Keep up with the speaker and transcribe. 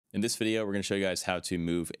In this video, we're going to show you guys how to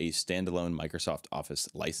move a standalone Microsoft Office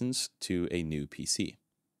license to a new PC.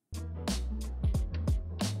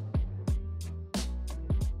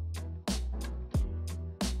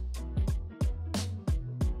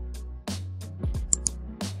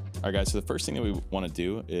 All right, guys, so the first thing that we want to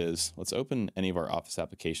do is let's open any of our Office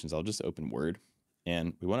applications. I'll just open Word,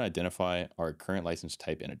 and we want to identify our current license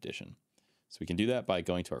type and edition. So we can do that by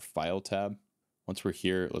going to our File tab. Once we're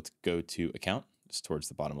here, let's go to Account, just towards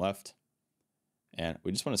the bottom left. And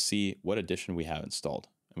we just want to see what edition we have installed.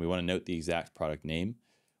 And we want to note the exact product name,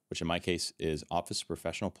 which in my case is Office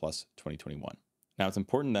Professional Plus 2021. Now, it's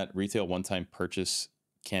important that retail one-time purchase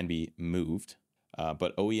can be moved,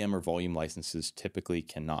 but OEM or volume licenses typically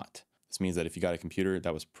cannot. This means that if you got a computer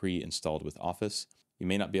that was pre-installed with Office, you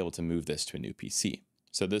may not be able to move this to a new PC.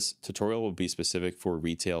 So this tutorial will be specific for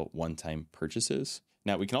retail one-time purchases.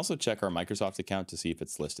 Now, we can also check our Microsoft account to see if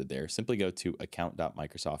it's listed there. Simply go to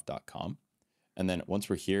account.microsoft.com. And then once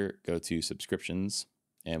we're here, go to subscriptions,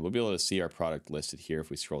 and we'll be able to see our product listed here if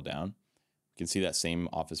we scroll down. We can see that same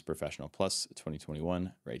Office Professional Plus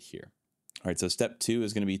 2021 right here. All right, so step 2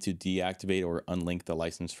 is going to be to deactivate or unlink the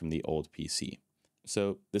license from the old PC.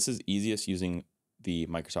 So this is easiest using the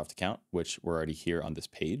Microsoft account, which we're already here on this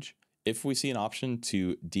page. If we see an option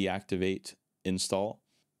to deactivate install,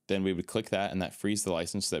 then we would click that, and that frees the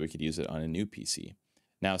license so that we could use it on a new PC.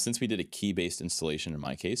 Now, since we did a key-based installation in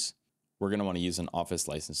my case, we're going to want to use an Office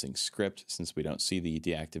licensing script since we don't see the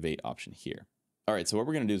deactivate option here. All right, so what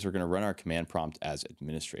we're going to do is we're going to run our command prompt as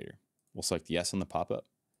administrator. We'll select yes on the pop-up.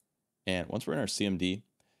 And once we're in our CMD,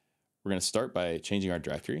 we're going to start by changing our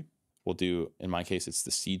directory. We'll do, in my case, it's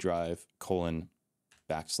the C drive :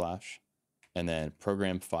 and then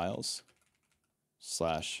program files /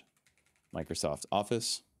 Microsoft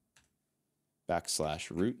Office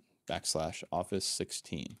 /root /Office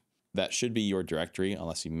 16. That should be your directory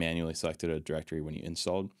unless you manually selected a directory when you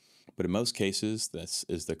installed. But in most cases, this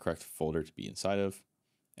is the correct folder to be inside of.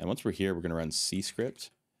 And once we're here, we're going to run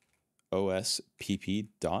cscript ospp.vbs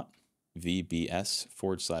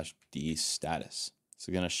 /d status. So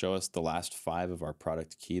it's going to show us the last 5 of our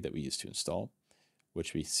product key that we used to install,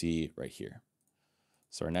 which we see right here.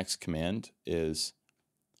 So our next command is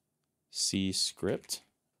cscript.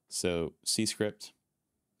 So cscript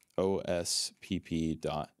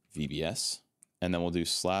ospp.vbs, and then we'll do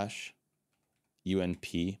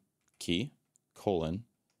 /unp key : and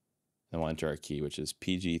we'll enter our key, which is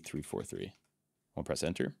PG343. We'll press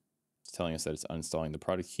enter. It's telling us that it's uninstalling the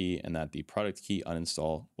product key and that the product key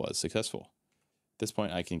uninstall was successful. At this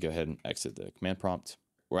point, I can go ahead and exit the command prompt.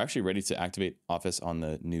 We're actually ready to activate Office on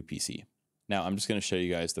the new PC. Now, I'm just going to show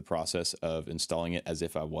you guys the process of installing it as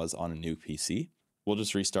if I was on a new PC. We'll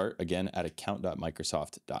just restart again at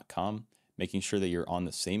account.microsoft.com, making sure that you're on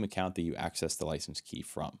the same account that you accessed the license key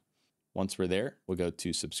from. Once we're there, we'll go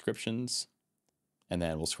to subscriptions, and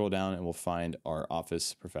then we'll scroll down and we'll find our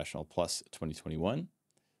Office Professional Plus 2021.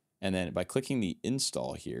 And then by clicking the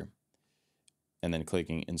install here, and then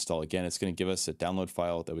clicking install again, it's going to give us a download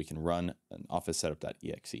file that we can run an Office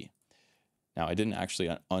setup.exe. Now, I didn't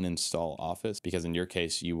actually uninstall Office because in your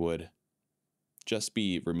case, you would just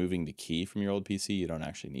be removing the key from your old PC. You don't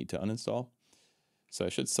actually need to uninstall. So I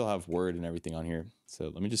should still have Word and everything on here. So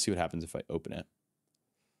let me just see what happens if I open it.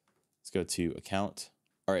 Let's go to account.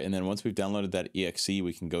 All right, and then once we've downloaded that exe,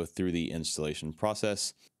 we can go through the installation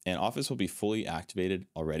process, and Office will be fully activated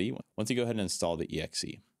already once you go ahead and install the exe.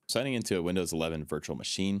 Signing into a Windows 11 virtual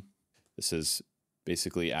machine. This is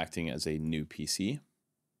basically acting as a new PC.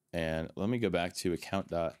 And let me go back to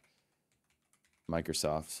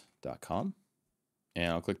account.microsoft.com,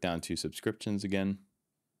 and I'll click down to subscriptions again.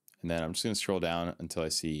 And then I'm just going to scroll down until I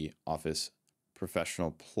see Office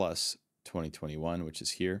Professional Plus 2021, which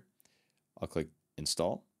is here. I'll click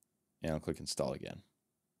install, and I'll click install again.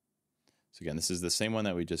 So again, this is the same one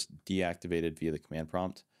that we just deactivated via the command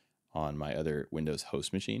prompt on my other Windows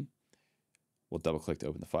host machine. We'll double click to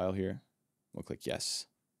open the file here. We'll click yes.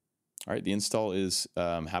 All right, the install is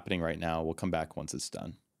happening right now. We'll come back once it's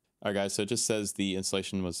done. All right, guys, so it just says the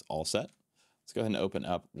installation was all set. Let's go ahead and open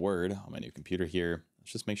up Word on my new computer here.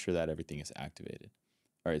 Let's just make sure that everything is activated.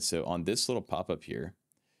 All right, so on this little pop-up here,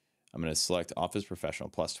 I'm going to select Office Professional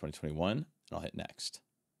Plus 2021, and I'll hit next.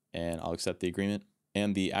 And I'll accept the agreement.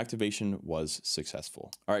 And the activation was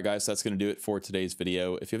successful. All right, guys, that's going to do it for today's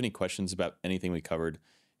video. If you have any questions about anything we covered,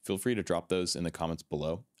 feel free to drop those in the comments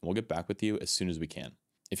below, and we'll get back with you as soon as we can.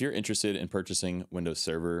 If you're interested in purchasing Windows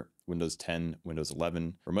Server, Windows 10, Windows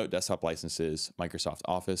 11, remote desktop licenses, Microsoft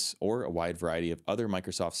Office, or a wide variety of other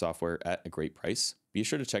Microsoft software at a great price, be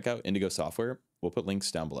sure to check out Indigo Software. We'll put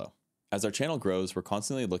links down below. As our channel grows, we're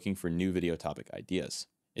constantly looking for new video topic ideas.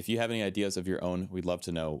 If you have any ideas of your own, we'd love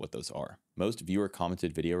to know what those are. Most viewer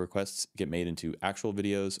commented video requests get made into actual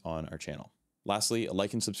videos on our channel. Lastly, a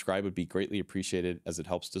like and subscribe would be greatly appreciated as it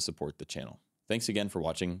helps to support the channel. Thanks again for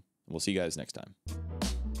watching, and we'll see you guys next time.